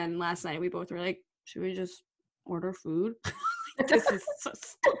 And then last night we both were like, should we just order food? This is so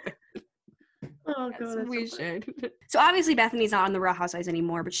stupid. Oh god, we should. So obviously Bethany's not on the Real Housewives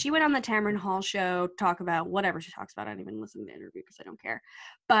anymore, but she went on the Tamron Hall show to talk about whatever she talks about. I didn't even listen to the interview because I don't care.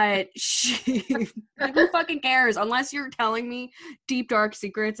 But who fucking cares? Unless you're telling me deep dark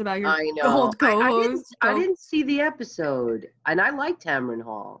secrets about your old co-host. I didn't see the episode, and I like Tamron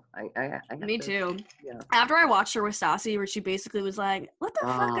Hall. Me too. Yeah. After I watched her with Stassi, where she basically was like, "What the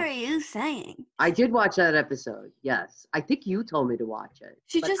fuck are you saying?" I did watch that episode. Yes, I think you told me to watch it.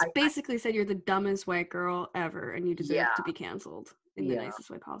 She just basically said you're the dumbest white girl ever, and you deserve to be canceled in the nicest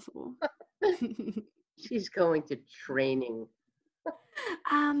way possible. She's going to training.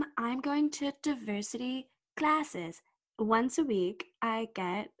 I'm going to diversity classes. once a week I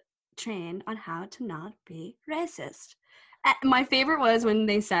get trained on how to not be racist. My favorite was when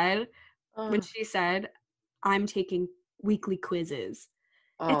she said, I'm taking weekly quizzes.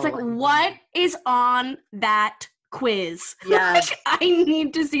 It's like, what is on that quiz? Yeah. Like, I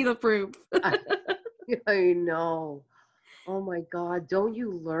need to see the proof. I know. Oh my God. Don't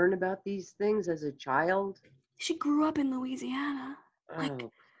you learn about these things as a child? She grew up in Louisiana. Like,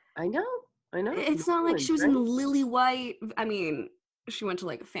 I know. It's not like she was in Lily White. I mean, she went to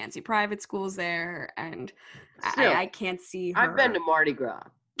like fancy private schools there, and I can't see her. I've been to Mardi Gras.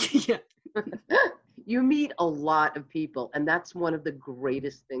 Yeah. You meet a lot of people, and that's one of the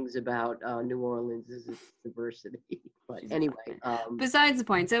greatest things about New Orleans is its diversity. But anyway, besides the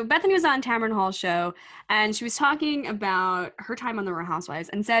point. So Bethany was on Tamron Hall's show, and she was talking about her time on the Real Housewives,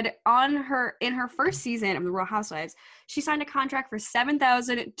 and said in her first season of the Real Housewives, she signed a contract for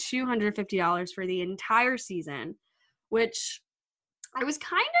 $7,250 for the entire season, which I was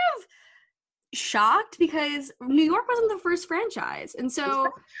kind of shocked because New York wasn't the first franchise, and so is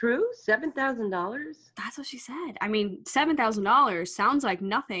that true? $7,000? That's what she said. I mean, $7,000 sounds like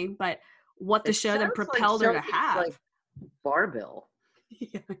nothing, but what the show then propelled her to have. Like bar bill.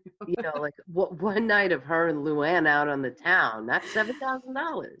 Yeah. You know, like one night of her and Luann out on the town, that's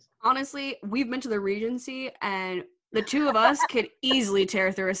 $7,000. Honestly, we've been to the Regency, and the two of us could easily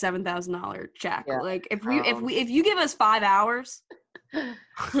tear through a $7,000 check. Yeah. Like if you give us 5 hours.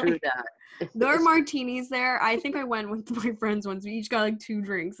 True that. There are martinis there. I think I went with my friends once. We each got like 2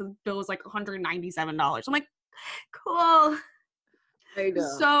 drinks, and the bill was like $197. I'm like, cool. I know.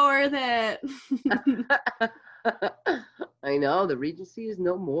 So worth it. I know. The Regency is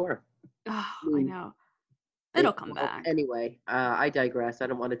no more. Oh, I know. It'll come back. Anyway, I digress. I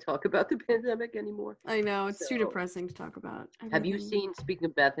don't want to talk about the pandemic anymore. I know. It's too depressing to talk about. Have you seen, speaking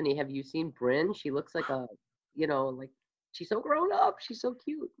of Bethany, have you seen Brynn? She looks like she's so grown up. She's so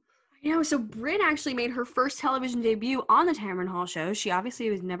cute. You know, so Brynn actually made her first television debut on the Tamron Hall show. She obviously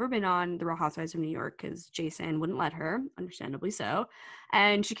has never been on The Real Housewives of New York because Jason wouldn't let her, understandably so.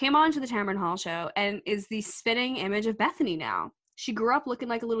 And she came on to the Tamron Hall show and is the spitting image of Bethany now. She grew up looking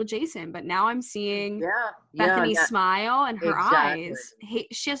like a little Jason, but now I'm seeing Bethany's smile and her eyes.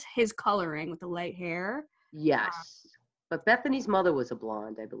 Just his coloring with the light hair. Yes. But Bethany's mother was a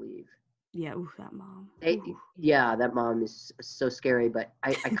blonde, I believe. Yeah, that mom. That mom is so scary. But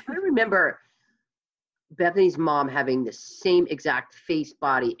I kind of remember Bethany's mom having the same exact face,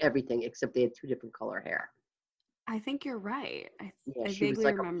 body, everything, except they had 2 different color hair. I think you're right. I she was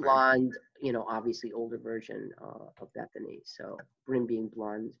like a blonde, obviously older version of Bethany. So Brynn being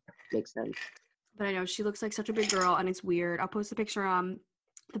blonde makes sense. But I know she looks like such a big girl, and it's weird. I'll post a picture on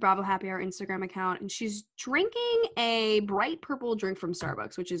the Bravo Happy Hour Instagram account, and she's drinking a bright purple drink from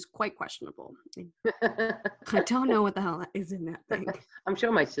Starbucks, which is quite questionable. I don't know what the hell is in that thing. I'm sure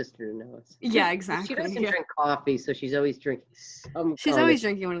my sister knows. Yeah, exactly. She doesn't drink coffee, so she's always drinking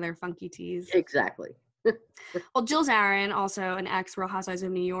drinking one of their funky teas. Exactly. Well, Jill Zarin, also an ex-Real Housewives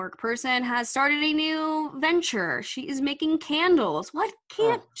of New York person, has started a new venture. She is making candles. What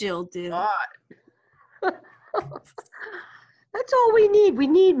can't Jill do? God. That's all we need. We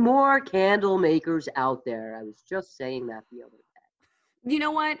need more candle makers out there. I was just saying that the other day. You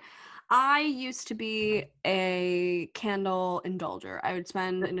know what? I used to be a candle indulger. I would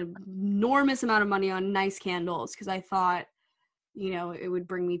spend an enormous amount of money on nice candles because I thought, it would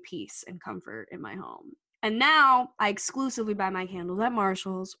bring me peace and comfort in my home. And now I exclusively buy my candles at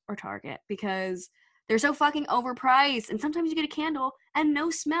Marshall's or Target because they're so fucking overpriced. And sometimes you get a candle and no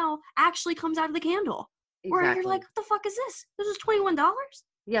smell actually comes out of the candle. Exactly. Or you're like, what the fuck is this? This is $21?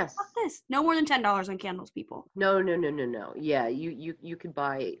 Yes. Fuck this. No more than $10 on candles, people. No. Yeah, you could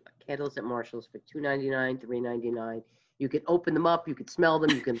buy candles at Marshall's for $2.99, $3.99. You can open them up. You can smell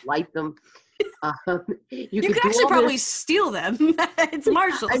them. You can light them. You could actually probably steal them. It's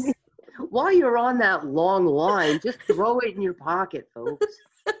Marshall's. I mean, while you're on that long line, just throw it in your pocket, folks.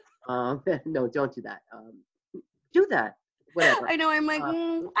 No, don't do that. Do that. Whatever. I know. I'm like,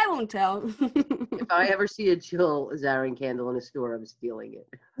 I won't tell. If I ever see a Jill Zarin candle in a store, I'm stealing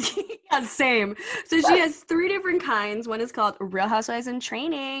it. Yeah, same. So she has 3 different kinds. One is called Real Housewives in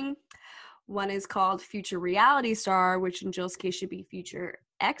Training. One is called Future Reality Star, which in Jill's case should be Future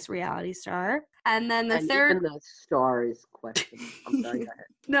X Reality Star. And then the third... Even the star is questionable. I'm sorry, go ahead.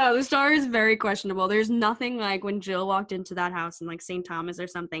 No, the star is very questionable. There's nothing like when Jill walked into that house in like St. Thomas or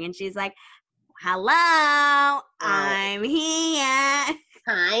something, and she's like, hello, I'm here.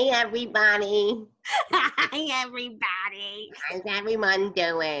 Hi, everybody. Hi, everybody. How's everyone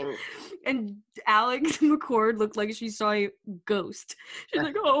doing? And Alex McCord looked like she saw a ghost. She's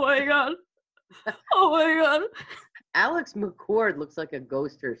like, oh my God. Oh my God. Alex McCord looks like a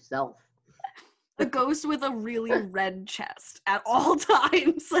ghost herself. A ghost with a really red chest at all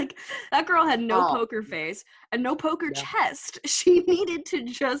times. Like, that girl had no poker face and no poker chest. She needed to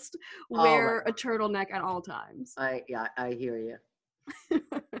just wear a turtleneck at all times. I hear you.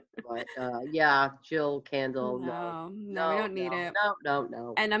 But Jill Kendall. No, we don't need it.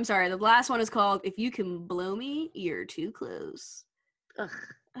 No. And I'm sorry, the last one is called "If You Can Blow Me, You're Too Close." Ugh.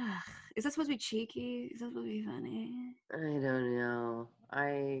 Is that supposed to be cheeky? Is that supposed to be funny? I don't know.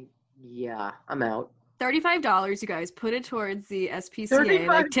 I'm out. $35, you guys. Put it towards the SPCA,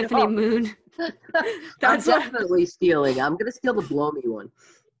 like Tiffany Moon. That's definitely stealing. I'm gonna steal the blow me one.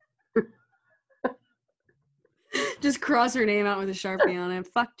 Just cross her name out with a Sharpie on it.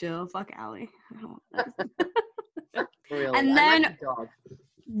 Fuck Jill. Fuck Allie. Really? And then, like the dog.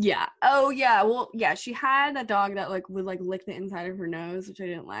 Yeah. Oh yeah. Well, yeah. She had a dog that like would like lick the inside of her nose, which I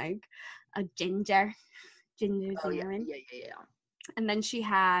didn't like. A ginger. Oh, yeah. And then she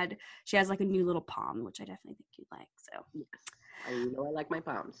has like a new little palm, which I definitely think you'd like. So yes, I like my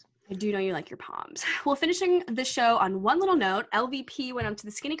palms. I do know you like your palms. Well, finishing the show on one little note, LVP went on to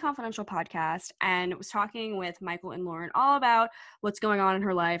the Skinny Confidential podcast and was talking with Michael and Lauren all about what's going on in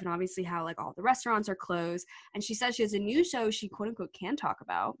her life and obviously how like all the restaurants are closed. And she says she has a new show she quote unquote can talk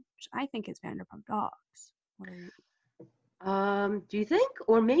about, which I think is Vanderpump Dogs. What are you? Do you think?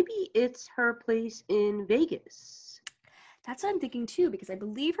 Or maybe it's her place in Vegas. That's what I'm thinking too, because I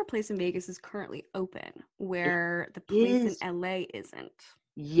believe her place in Vegas is currently open, where the place in LA isn't.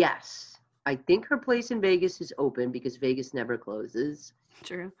 Yes. I think her place in Vegas is open because Vegas never closes.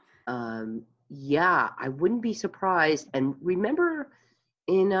 True. Yeah, I wouldn't be surprised. And remember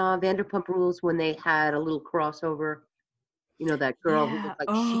in Vanderpump Rules when they had a little crossover? You know, that girl who looked like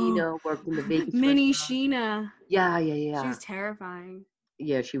Sheena worked in the Vegas Mini restaurant? Sheena. Yeah. She was terrifying.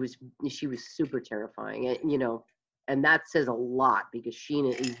 Yeah, she was super terrifying. And, you know, and that says a lot because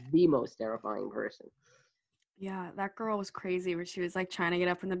Sheena is the most terrifying person. Yeah, that girl was crazy where she was like trying to get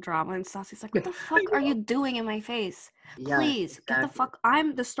up in the drama and stuff. She's like, what the fuck are you doing in my face? Please, get the fuck.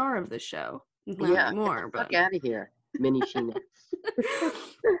 I'm the star of this show. Not more, get the fuck out of here, Mini Sheena.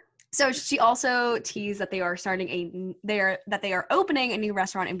 So she also teased that they are opening a new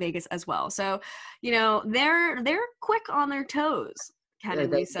restaurant in Vegas as well. So, you know, they're quick on their toes. Ken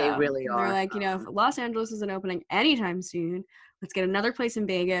and Lisa. They really are. They're like, you know, if Los Angeles isn't opening anytime soon, let's get another place in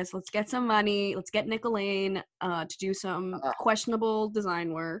Vegas. Let's get some money. Let's get Nick Lane to do some questionable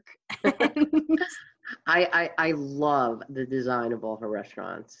design work. I love the design of all her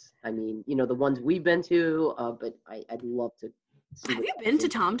restaurants. I mean, you know, the ones we've been to, but I'd love to see. Have you been to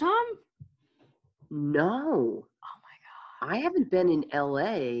Tom Tom? No. Oh my God. I haven't been in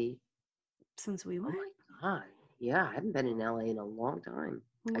LA since we went. Oh my God. Yeah, I haven't been in LA in a long time.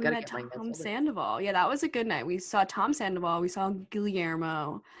 I gotta get Tom Sandoval. Yeah, that was a good night. We saw Tom Sandoval. We saw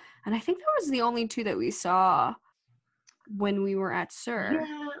Guillermo. And I think that was the only two that we saw when we were at SUR.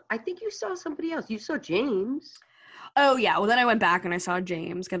 Yeah, I think you saw somebody else. You saw James. Oh, yeah. Well, then I went back and I saw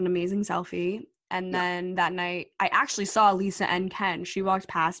James get an amazing selfie. And then that night, I actually saw Lisa and Ken. She walked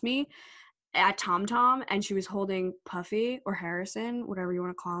past me at Tom Tom, and she was holding Puffy or Harrison, whatever you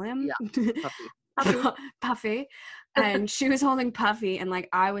want to call him. Yeah, Puffy. Puffy. And she was holding Puffy, and like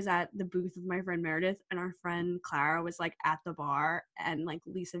I was at the booth with my friend Meredith, and our friend Clara was like at the bar, and like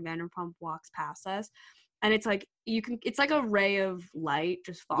Lisa Vanderpump walks past us, and it's like it's like a ray of light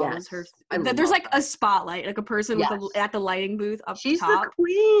just follows her. There's like a spotlight, like a person at the lighting booth up top. She's the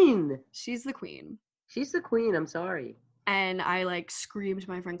queen. She's the queen. She's the queen. I'm sorry. And I like screamed to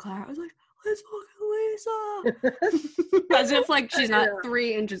my friend Clara. I was like, "It's fucking Lisa!" As if like she's not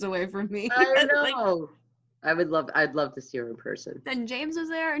 3 inches away from me. I know. Like, I'd love to see her in person. And James was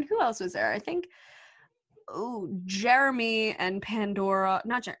there, and who else was there? I think, Jeremy and Pandora.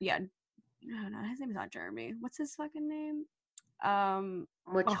 Not Jeremy. Yeah, no, his name is not Jeremy. What's his fucking name?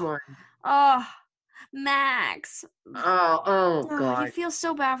 Which one? Max. Oh God. He feels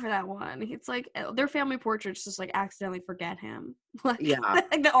so bad for that one. It's like their family portraits just like accidentally forget him. Like, yeah.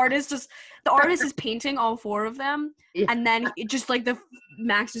 Like the artist is painting all 4 of them, and then it just like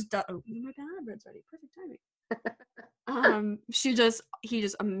Max just does. Oh my God, bread's ready. Perfect timing. He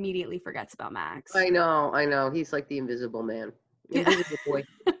just immediately forgets about Max. I know. He's like the invisible man. Invisible boy.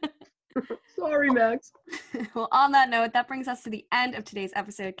 Sorry, Max. Well, on that note, that brings us to the end of today's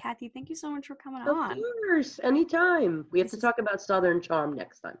episode. Kathy, thank you so much for coming on. Of course, anytime. We have to talk about Southern Charm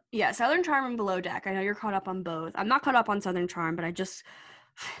next time. Yeah, Southern Charm and Below Deck. I know you're caught up on both. I'm not caught up on Southern Charm, but I just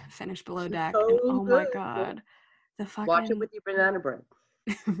finished Below Deck. Oh my God. Watch it with your banana bread.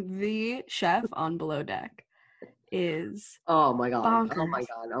 The chef on Below Deck is Oh my god. bonkers. Oh my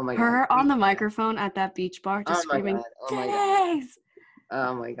god. Oh my god. Her on the microphone at that beach bar just screaming, Oh my god. "Titties!"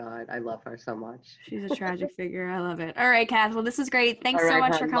 Oh my god. I love her so much. She's a tragic figure. I love it. All right, Kath. Well, this was great. Thanks All so right,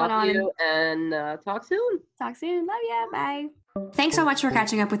 much for hon, coming love on. you, and talk soon. Talk soon. Love ya. Bye. Thanks so much for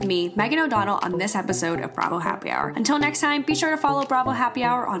catching up with me, Megan O'Donnell, on this episode of Bravo Happy Hour. Until next time, be sure to follow Bravo Happy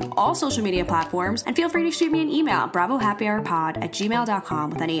Hour on all social media platforms, and feel free to shoot me an email,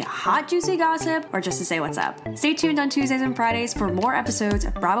 bravohappyhourpod@gmail.com, with any hot, juicy gossip or just to say what's up. Stay tuned on Tuesdays and Fridays for more episodes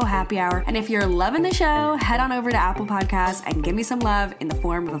of Bravo Happy Hour, and if you're loving the show, head on over to Apple Podcasts and give me some love in the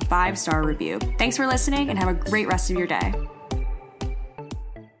form of a 5-star review. Thanks for listening, and have a great rest of your day.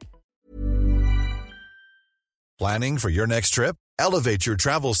 Planning for your next trip? Elevate your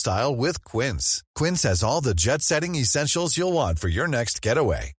travel style with Quince. Quince has all the jet-setting essentials you'll want for your next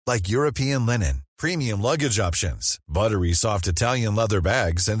getaway, like European linen, premium luggage options, buttery soft Italian leather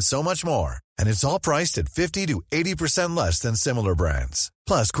bags, and so much more. And it's all priced at 50 to 80% less than similar brands.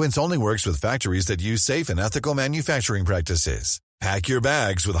 Plus, Quince only works with factories that use safe and ethical manufacturing practices. Pack your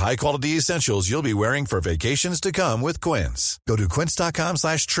bags with high-quality essentials you'll be wearing for vacations to come with Quince. Go to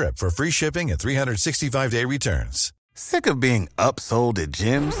quince.com/trip for free shipping and 365-day returns. Sick of being upsold at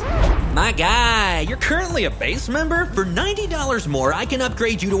gyms? My guy, you're currently a base member. For $90 more, I can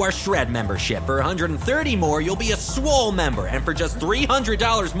upgrade you to our Shred membership. For $130 more, you'll be a Swole member. And for just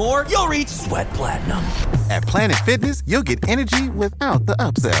 $300 more, you'll reach Sweat Platinum. At Planet Fitness, you'll get energy without the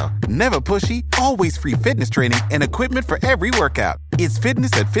upsell. Never pushy, always free fitness training and equipment for every workout. It's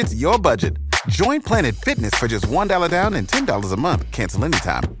fitness that fits your budget. Join Planet Fitness for just $1 down and $10 a month. Cancel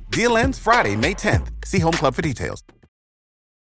anytime. Deal ends Friday, May 10th. See Home Club for details.